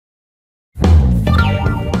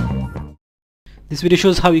This video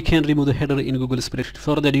shows how you can remove the header in Google Spreadsheet.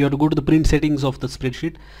 For that you have to go to the print settings of the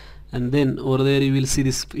spreadsheet, and then over there you will see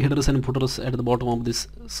this headers and footers at the bottom of this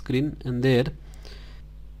screen, and there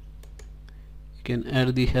you can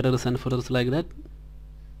add the headers and footers like that.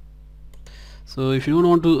 So if you don't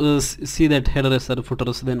want to see that headers or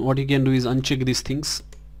footers, then what you can do is uncheck these things,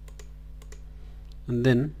 and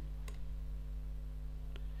then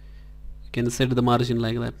you can set the margin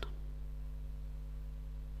like that.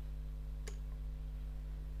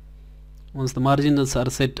 Once the margins are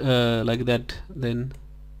set like that, then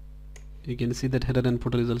you can see that header and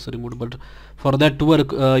footer is also removed. But for that to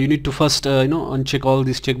work, you need to first uncheck all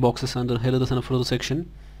these check boxes under headers and footer section,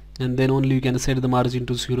 and then only you can set the margin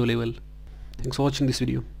to 0 level. Thanks for watching this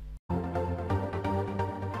video.